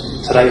options.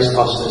 Today's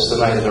cost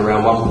estimated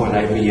around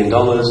 $1.8 million.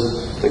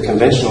 The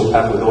conventional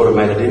PAP with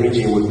automated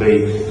imaging would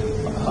be,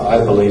 I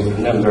believe,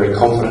 and I'm very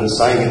confident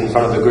saying it in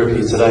front of the group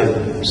here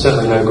today,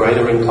 certainly no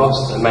greater in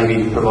cost, and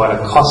maybe provide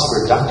a cost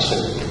reduction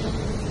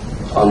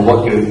on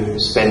what you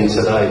spend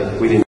today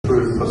with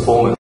improved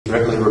performance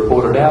directly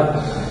reported out.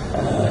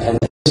 And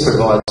this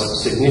provides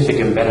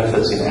significant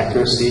benefits in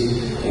accuracy,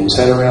 in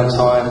turnaround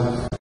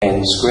time,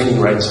 and screening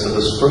rates for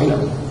the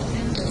screener.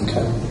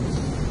 Okay.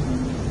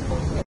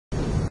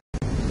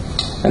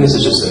 And this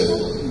is just a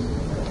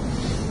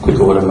quick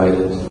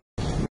automated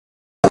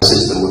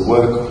system would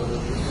work.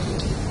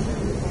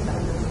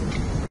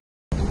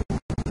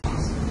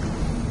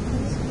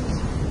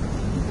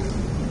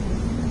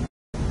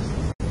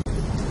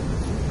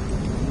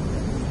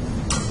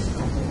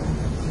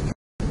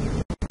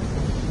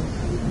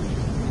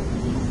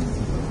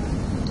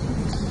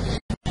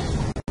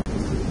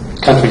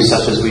 Countries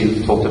such as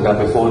we talked about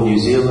before, New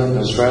Zealand,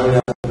 Australia,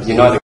 the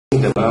United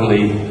Kingdom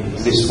only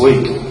this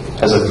week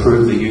has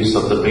approved the use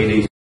of the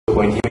BD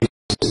focal-point imaging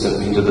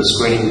system into the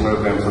screening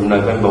program from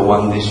November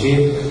 1 this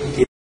year.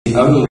 It's the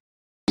only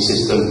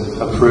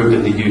system approved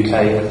in the UK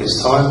at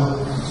this time,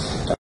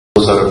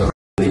 also approved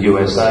in the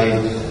USA,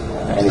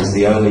 and is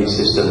the only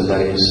system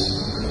that is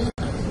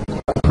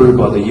approved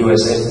by the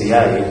US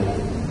FDA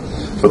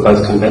for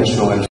both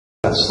conventional and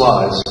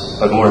slides,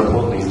 but more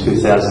importantly in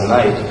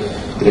 2008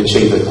 it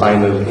achieved a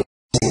claim of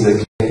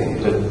increasing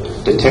the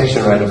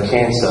detection rate of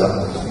cancer,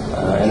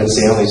 and it's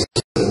the only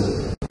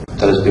system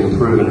that has been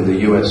proven in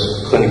the US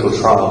clinical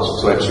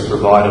trials to actually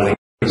provide an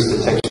increased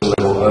detection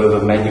level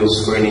over manual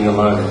screening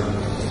alone.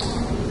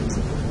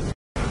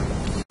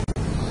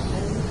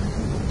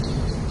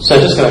 So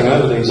just going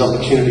over these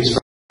opportunities for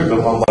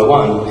improvement one by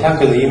one, how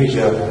can the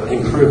imager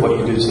improve what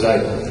you do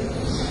today?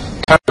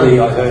 Currently,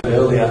 I heard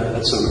earlier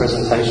at some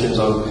presentations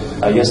on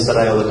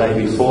yesterday or the day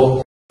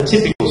before, a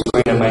typical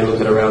screener may look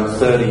at around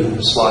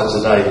 30 slides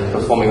a day,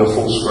 performing a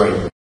full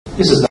screen.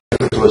 This is no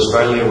different to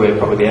Australia, where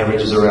probably the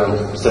average is around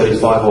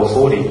 35 or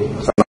 40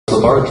 for most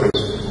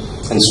laboratories.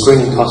 And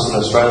screening costs in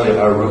Australia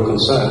are a real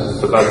concern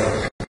for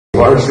both the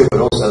laboratory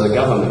but also the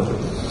government.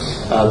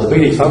 The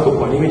BD focal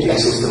point imaging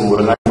system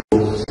would enable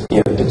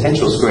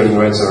potential screening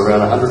rates of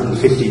around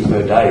 150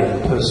 per day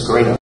per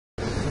screener.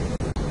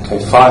 Okay,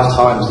 5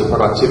 times the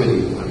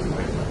productivity.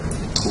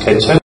 Okay,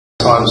 turnaround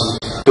times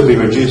could be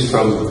reduced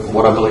from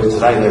what I believe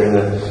today they're in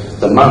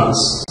the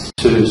months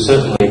to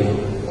certainly,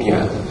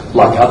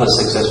 like other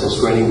successful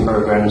screening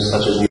programs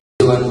such as New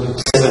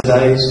Zealand, 7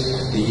 days,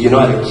 the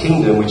United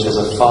Kingdom, which has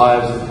a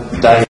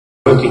 5-day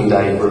working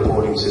day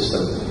reporting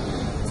system.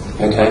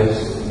 Okay,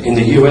 in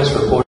the US,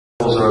 reporting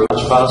levels are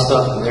much faster.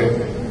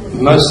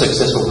 Most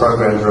successful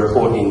programs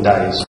report in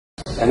days,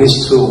 and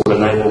this tool would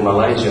enable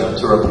Malaysia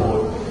to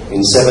report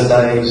in 7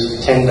 days,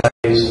 10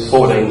 days,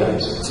 14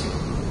 days,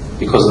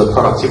 because of the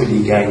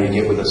productivity gain you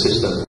get with the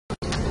system.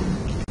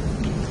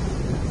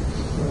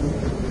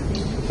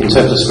 In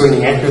terms of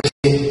screening accuracy,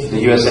 the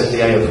US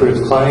FDA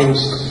approved claims.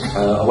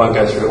 I won't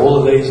go through all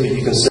of these, but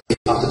you can see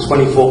up to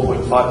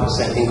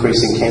 24.5%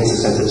 increase in cancer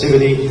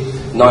sensitivity,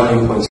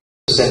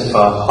 19.6%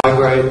 for high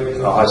grade,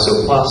 high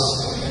SIL plus.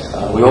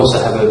 We also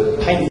have a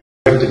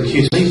patent-directed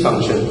QC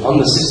function on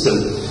the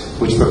system,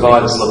 which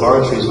provides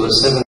laboratories with a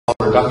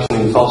 7-fold reduction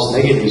in false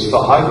negatives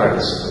for high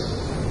grades.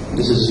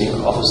 This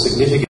offers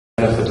significant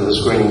benefit to the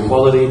screening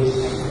quality,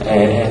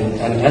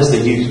 and as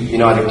the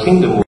United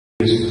Kingdom will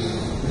use,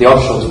 the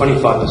optional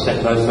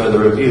 25% no further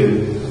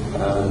review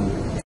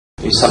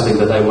is something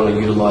that they want to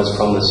utilise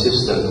from the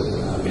system.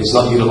 It's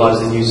not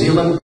utilised in New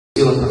Zealand.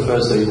 New Zealand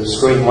prefers to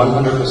screen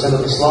 100%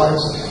 of the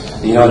slides.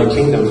 The United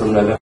Kingdom from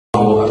November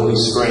will only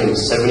screen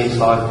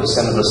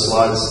 75% of the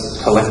slides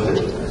collected.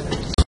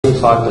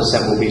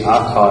 25% will be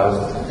archived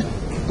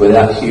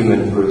without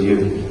human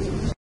review,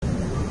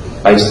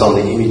 based on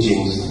the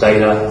imaging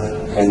data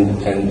and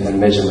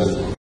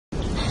measurement.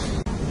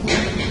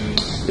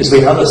 There's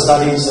been other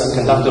studies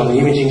conducted on the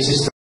imaging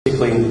system,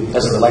 particularly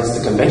as it relates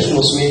to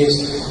conventional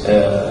smears.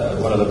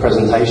 One of the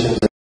presentations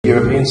at the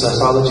European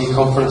Cytology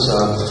Conference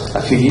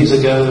a few years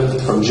ago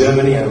from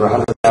Germany, over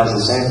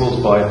 100,000 samples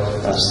by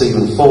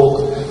Stephen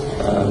Falk.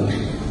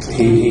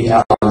 He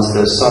outlines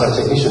the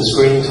cytotechnician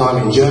screening time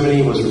in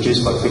Germany was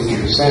reduced by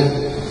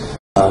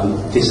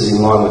 50%. This is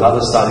in line with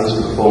other studies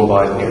performed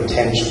by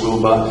Tench,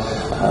 Wilbur,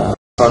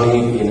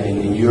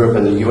 in Europe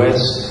and the US,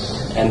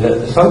 and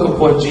the focal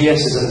point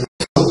GS is an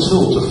excellent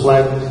tool to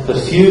flag the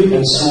few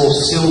and small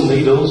sill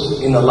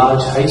needles in the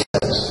large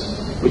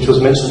haystacks, which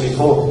was mentioned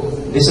before.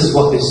 This is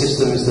what this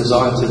system is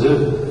designed to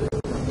do.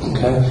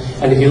 Okay?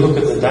 And if you look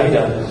at the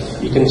data,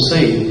 you can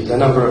see the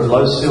number of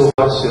low sill,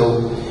 high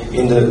sill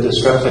in the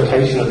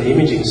stratification of the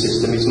imaging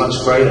system is much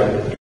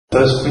greater.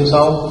 First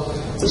quintile,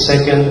 the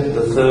second,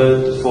 the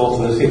third, the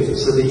fourth and the fifth.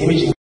 So the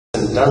imaging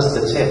system does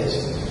detect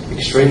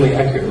extremely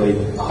accurately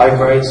high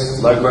grades,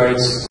 low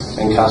grades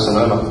and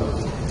carcinoma.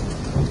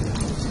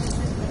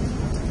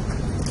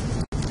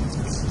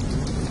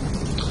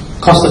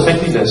 Cost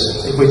effectiveness.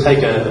 If we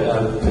take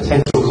a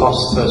potential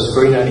cost per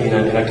screener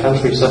in a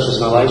country such as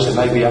Malaysia,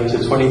 maybe up to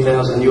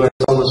 $20,000 US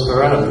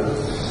per annum.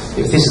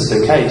 If this is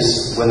the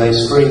case, when they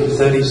screen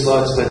 30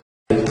 slides per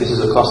day, this is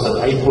a cost of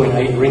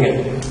 8.8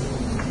 ringgit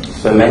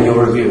for manual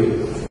review.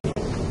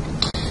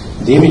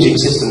 The imaging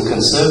system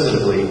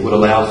conservatively would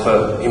allow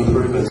for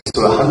improvements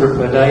to 100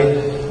 per day,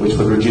 which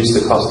would reduce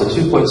the cost to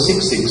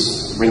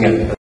 2.66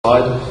 ringgit per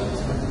slide,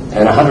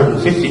 and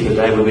 150 per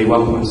day would be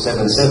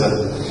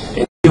 1.77.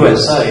 In the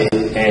USA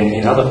and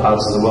in other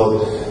parts of the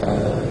world,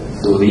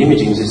 the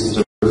imaging systems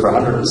are for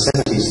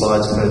 170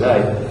 slides per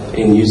day.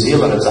 In New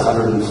Zealand, it's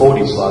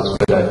 140 slides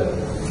per day.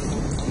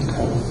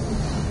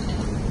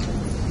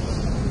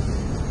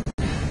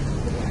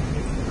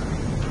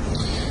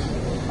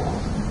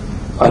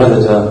 I know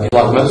that,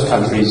 like most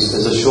countries,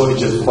 there's a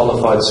shortage of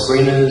qualified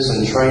screeners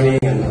and training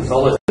and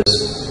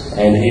pathologists.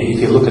 And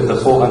if you look at the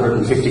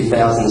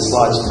 450,000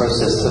 slides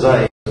processed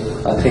today,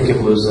 I think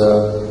it was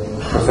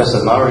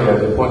Professor Mario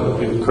who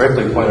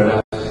correctly pointed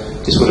out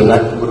this would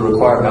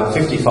require about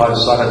 55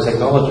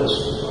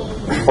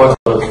 cytotechnologists, quite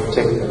a lot of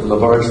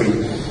laboratory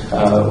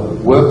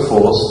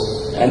workforce.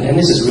 And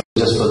this is really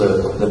just for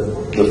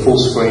the full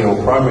screen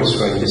or primary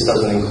screen. This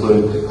doesn't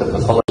include the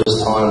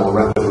pathologist time or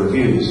rapid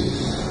reviews.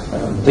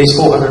 These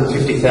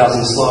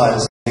 450,000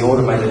 slides, the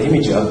automated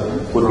imager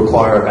would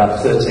require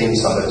about 13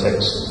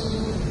 cytotechs.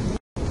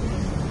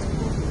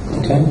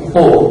 Okay?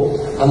 Or,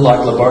 unlike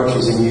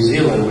laboratories in New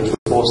Zealand, which were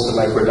forced to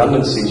make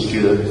redundancies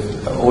due to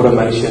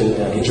automation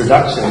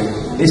introduction,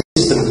 this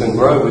system can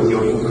grow with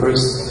your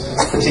increased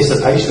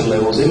participation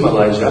levels in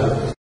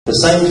Malaysia. The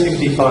same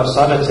 55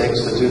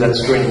 cytotechs that do that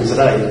screening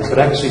today could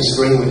actually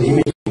screen with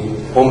imaging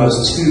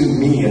almost 2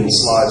 million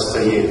slides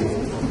per year.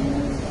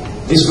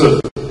 This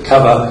would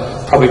cover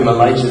probably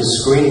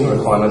Malaysia's screening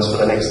requirements for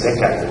the next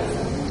decade.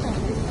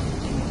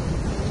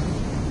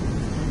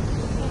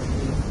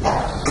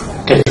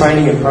 Okay,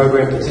 training and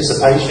program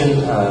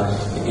participation.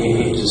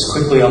 Just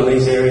quickly on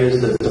these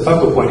areas, the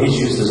focal point is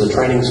used as a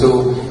training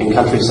tool in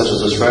countries such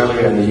as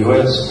Australia and the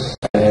US,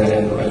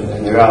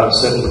 and there are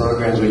certain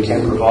programs we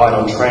can provide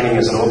on training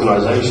as an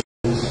organisation.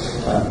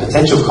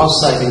 Potential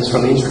cost savings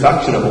from the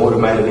introduction of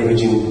automated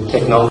imaging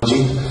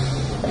technology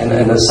and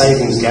the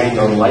savings gained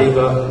on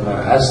labour,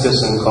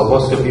 ASCUS and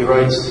colposcopy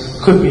rates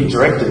could be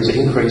directed to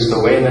increased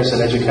awareness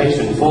and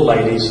education for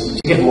ladies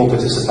to get more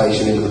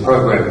participation into the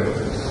program.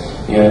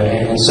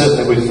 And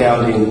certainly we've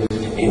found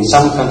in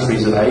some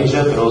countries of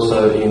Asia, but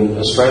also in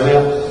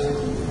Australia,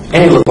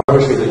 any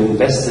laboratory that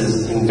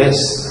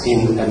invests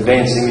in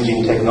advanced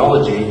imaging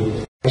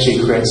technology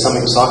actually creates some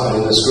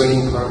excitement in the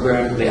screening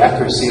program, the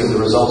accuracy of the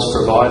results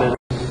provided,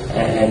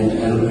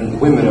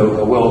 and women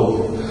are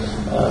well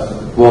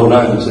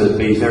known to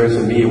be very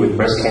familiar with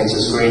breast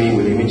cancer screening,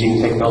 with imaging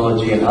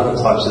technology and other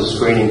types of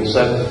screening.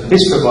 So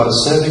this provides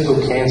cervical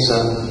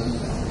cancer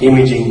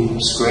imaging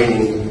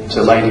screening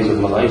to ladies of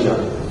Malaysia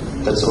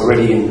that's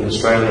already in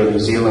Australia, New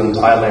Zealand,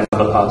 Thailand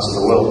and other parts of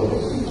the world.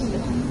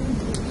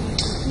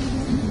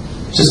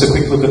 Just a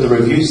quick look at the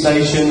review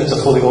station. It's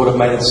a fully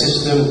automated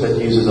system that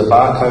uses a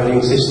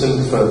barcoding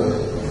system for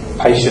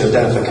patient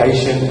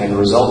identification and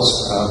results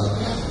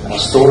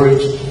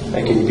storage.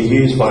 They can be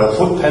used by a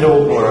foot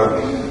pedal or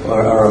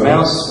a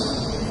mouse.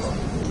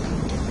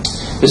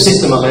 The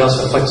system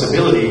allows for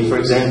flexibility. For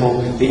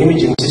example, the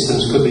imaging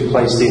systems could be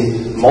placed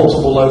in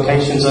multiple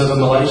locations over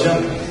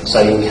Malaysia,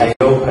 say in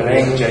KL,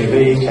 Penang,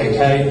 JB,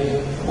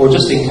 KK, or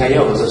just in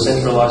KL as a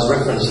centralised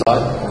reference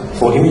site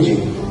for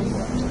imaging.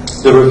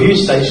 The review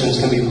stations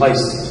can be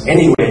placed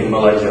anywhere in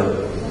Malaysia,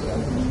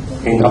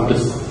 in up to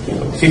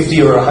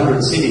 50 or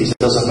 100 cities, it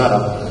doesn't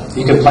matter.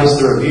 You can place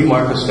the review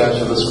microscopes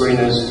for the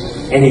screeners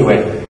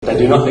anywhere. They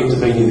do not need to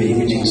be near the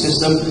imaging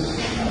system,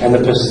 and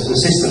the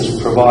system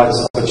provides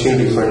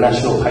opportunity for a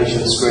national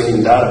patient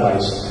screening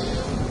database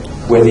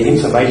where the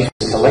information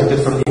is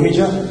collected from the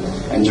imager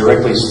and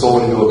directly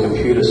stored into a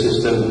computer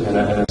system and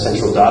a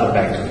central data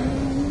bank.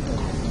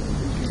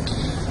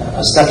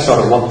 A snapshot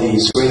of what the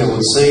screener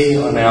would see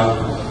on our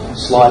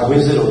slide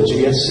wizard or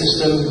GS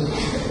system.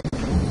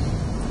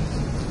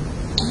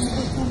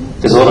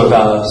 There's a lot of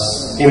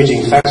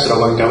imaging facts that I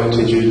won't go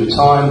into due to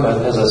time,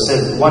 but as I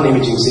said, one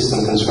imaging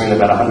system can screen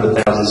about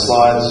 100,000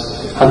 slides,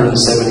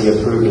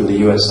 170 approved in the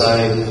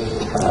USA.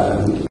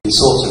 It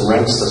sorts and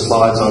ranks the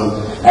slides on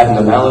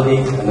abnormality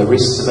and the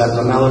risks of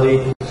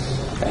abnormality.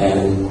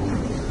 And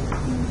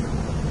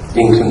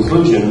in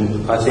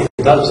conclusion, I think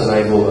it does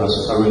enable us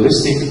a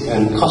realistic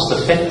and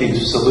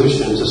cost-effective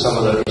solution to some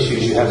of the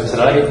issues you have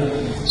today.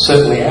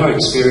 Certainly our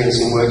experience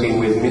in working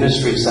with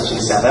ministries such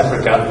as South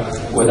Africa,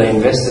 where they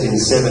invested in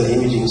 7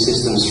 imaging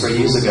systems 3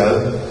 years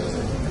ago,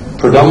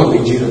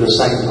 predominantly due to the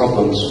same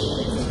problems.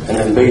 And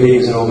then BD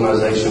as an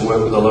organisation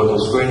worked with the local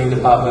screening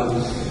department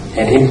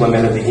and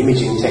implemented the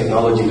imaging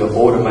technology to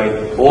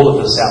automate all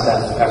of the South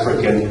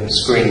African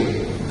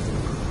screening.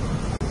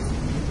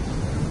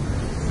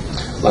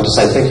 I'd like to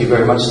say thank you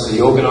very much to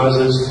the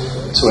organisers,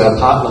 to our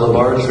partner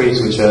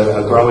laboratories which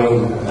are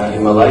growing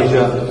in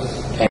Malaysia,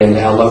 and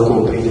our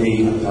local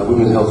PD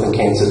Women's Health and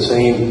Cancer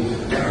team.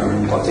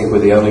 I think we're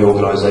the only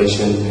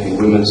organisation in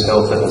women's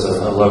health that has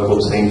a local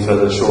team for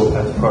the short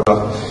path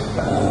product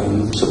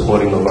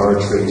supporting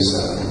laboratories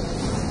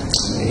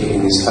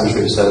in this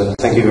country. So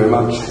thank you very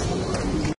much.